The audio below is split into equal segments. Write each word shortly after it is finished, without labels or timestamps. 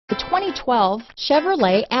2012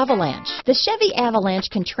 Chevrolet Avalanche. The Chevy Avalanche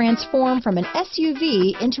can transform from an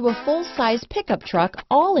SUV into a full-size pickup truck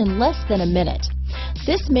all in less than a minute.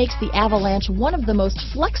 This makes the Avalanche one of the most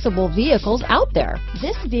flexible vehicles out there.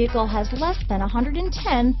 This vehicle has less than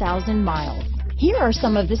 110,000 miles. Here are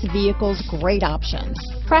some of this vehicle's great options: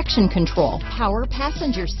 traction control, power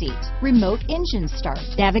passenger seat, remote engine start,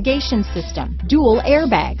 navigation system, dual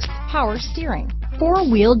airbags, power steering,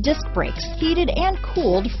 four-wheel disc brakes, heated and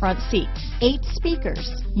cooled front seats, 8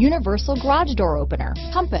 speakers, universal garage door opener,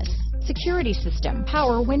 compass, security system,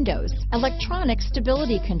 power windows, electronic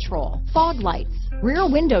stability control, fog lights, rear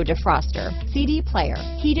window defroster, CD player,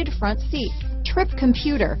 heated front seats, trip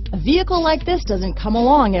computer. A vehicle like this doesn't come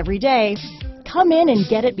along every day. Come in and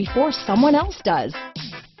get it before someone else does.